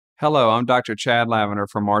Hello, I'm Dr. Chad Lavender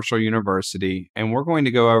from Marshall University, and we're going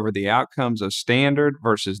to go over the outcomes of standard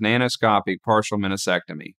versus nanoscopic partial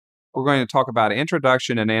meniscectomy. We're going to talk about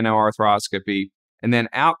introduction to nanoarthroscopy, and then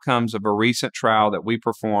outcomes of a recent trial that we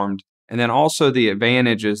performed, and then also the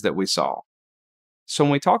advantages that we saw. So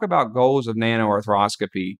when we talk about goals of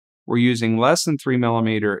nanoarthroscopy, we're using less than 3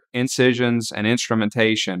 millimeter incisions and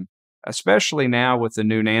instrumentation, especially now with the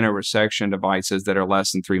new nanoresection devices that are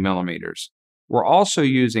less than 3 millimeters. We're also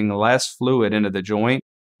using less fluid into the joint,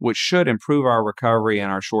 which should improve our recovery and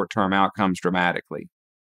our short-term outcomes dramatically.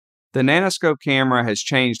 The nanoscope camera has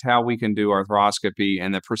changed how we can do arthroscopy,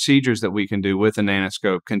 and the procedures that we can do with the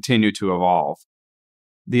nanoscope continue to evolve.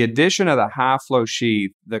 The addition of the high-flow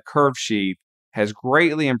sheath, the curved sheath, has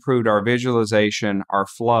greatly improved our visualization, our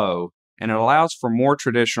flow, and it allows for more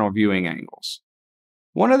traditional viewing angles.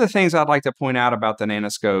 One of the things I'd like to point out about the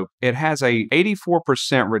nanoscope, it has a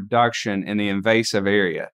 84% reduction in the invasive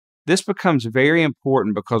area. This becomes very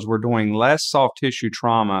important because we're doing less soft tissue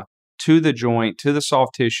trauma to the joint, to the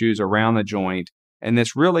soft tissues around the joint, and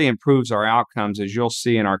this really improves our outcomes, as you'll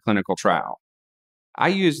see in our clinical trial. I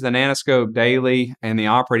use the nanoscope daily in the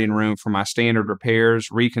operating room for my standard repairs,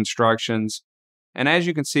 reconstructions, and as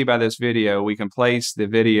you can see by this video, we can place the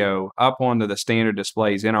video up onto the standard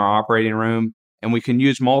displays in our operating room, and we can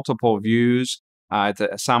use multiple views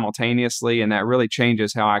simultaneously, and that really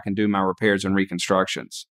changes how I can do my repairs and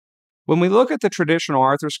reconstructions. When we look at the traditional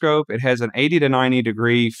arthroscope, it has an 80 to 90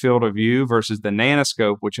 degree field of view versus the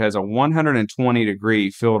nanoscope, which has a 120 degree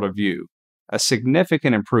field of view, a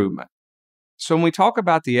significant improvement. So when we talk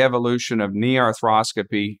about the evolution of knee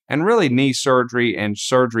arthroscopy, and really knee surgery and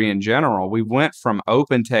surgery in general, we went from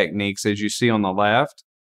open techniques, as you see on the left,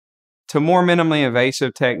 to more minimally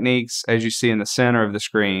invasive techniques, as you see in the center of the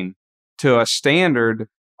screen, to a standard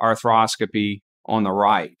arthroscopy on the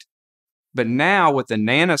right. But now with the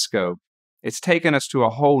nanoscope, it's taken us to a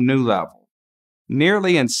whole new level,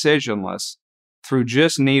 nearly incisionless through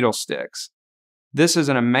just needle sticks. This is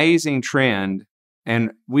an amazing trend,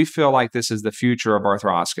 and we feel like this is the future of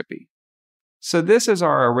arthroscopy. So this is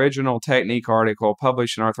our original technique article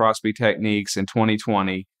published in Arthroscopy Techniques in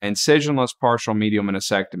 2020, Incisionless Partial Medial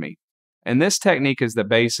Meniscectomy. And this technique is the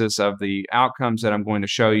basis of the outcomes that I'm going to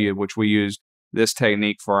show you, which we used this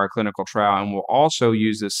technique for our clinical trial, and we'll also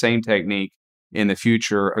use this same technique in the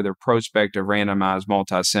future for the prospective randomized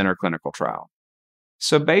multi-center clinical trial.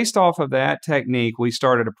 So based off of that technique, we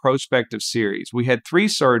started a prospective series. We had 3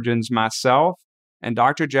 surgeons, myself and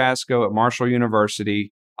Dr. Jasko at Marshall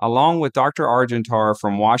University, along with Dr. Argentar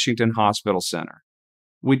from Washington Hospital Center.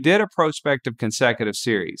 We did a prospective consecutive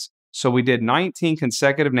series. So we did 19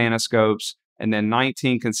 consecutive nanoscopes and then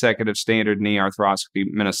 19 consecutive standard knee arthroscopy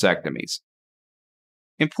meniscectomies.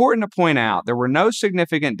 Important to point out, there were no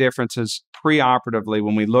significant differences preoperatively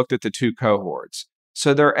when we looked at the 2 cohorts.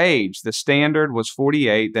 So their age, the standard was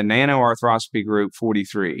 48, the nano arthroscopy group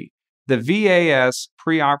 43. The VAS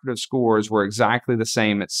preoperative scores were exactly the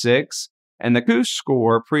same at 6, and the COOS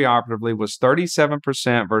score preoperatively was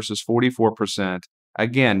 37% versus 44%.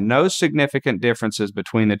 Again, no significant differences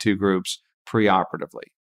between the 2 groups preoperatively.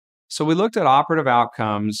 So we looked at operative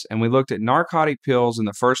outcomes, and we looked at narcotic pills in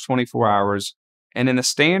the first 24 hours. And in the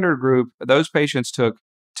standard group, those patients took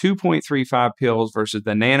 2.35 pills versus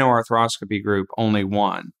the nanoarthroscopy group, only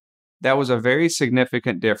 1. That was a very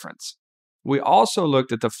significant difference. We also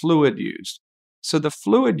looked at the fluid used. So the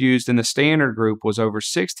fluid used in the standard group was over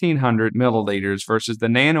 1,600 milliliters versus the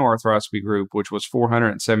nanoarthroscopy group, which was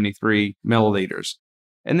 473 milliliters.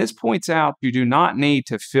 And this points out you do not need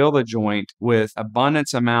to fill the joint with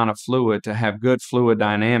abundance amount of fluid to have good fluid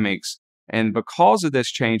dynamics. And because of this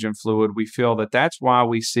change in fluid, we feel that that's why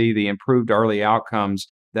we see the improved early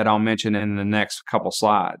outcomes that I'll mention in the next couple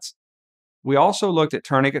slides. We also looked at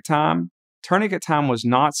tourniquet time. Tourniquet time was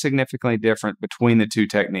not significantly different between the 2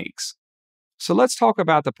 techniques. So let's talk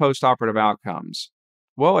about the postoperative outcomes.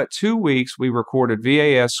 Well, at 2 weeks, we recorded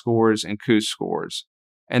VAS scores and COOS scores,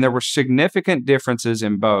 and there were significant differences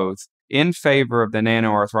in both in favor of the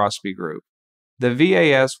nanoarthroscopy group. The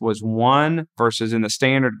VAS was 1 versus in the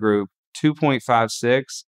standard group 2.56,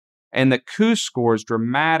 and the COOS scores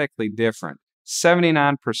dramatically different,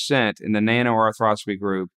 79% in the nanoarthroscopy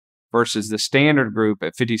group versus the standard group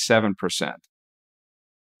at 57%.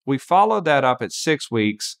 We followed that up at 6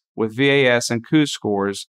 weeks with VAS and COOS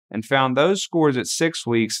scores and found those scores at 6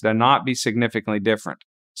 weeks to not be significantly different.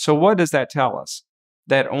 So what does that tell us?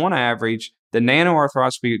 That on average, the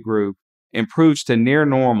nanoarthroscopy group improves to near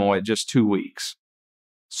normal at just 2 weeks.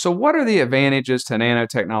 So what are the advantages to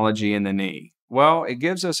nanotechnology in the knee? Well, it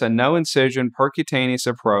gives us a no-incision percutaneous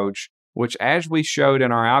approach which, as we showed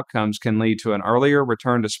in our outcomes, can lead to an earlier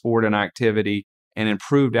return to sport and activity and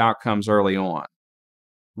improved outcomes early on.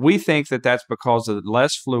 We think that that's because of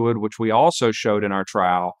less fluid, which we also showed in our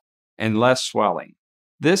trial, and less swelling.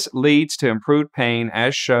 This leads to improved pain,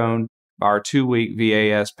 as shown by our 2-week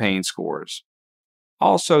VAS pain scores.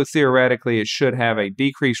 Also, theoretically, it should have a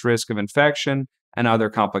decreased risk of infection and other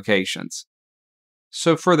complications.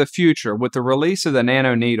 So for the future, with the release of the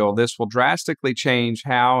Nano needle, this will drastically change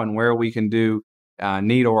how and where we can do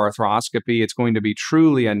needle arthroscopy. It's going to be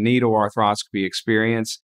truly a needle arthroscopy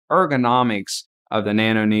experience. Ergonomics of the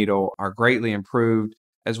Nano needle are greatly improved,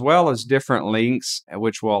 as well as different links,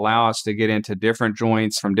 which will allow us to get into different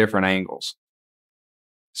joints from different angles.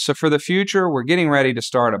 So for the future, we're getting ready to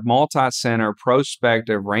start a multi-center,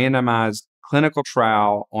 prospective, randomized clinical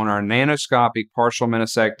trial on our nanoscopic partial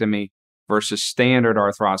meniscectomy versus standard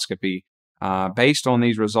arthroscopy based on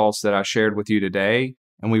these results that I shared with you today.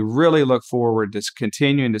 And we really look forward to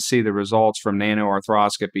continuing to see the results from nano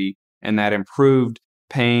arthroscopy and that improved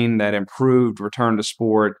pain, that improved return to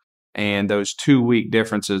sport, and those 2-week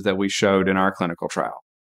differences that we showed in our clinical trial.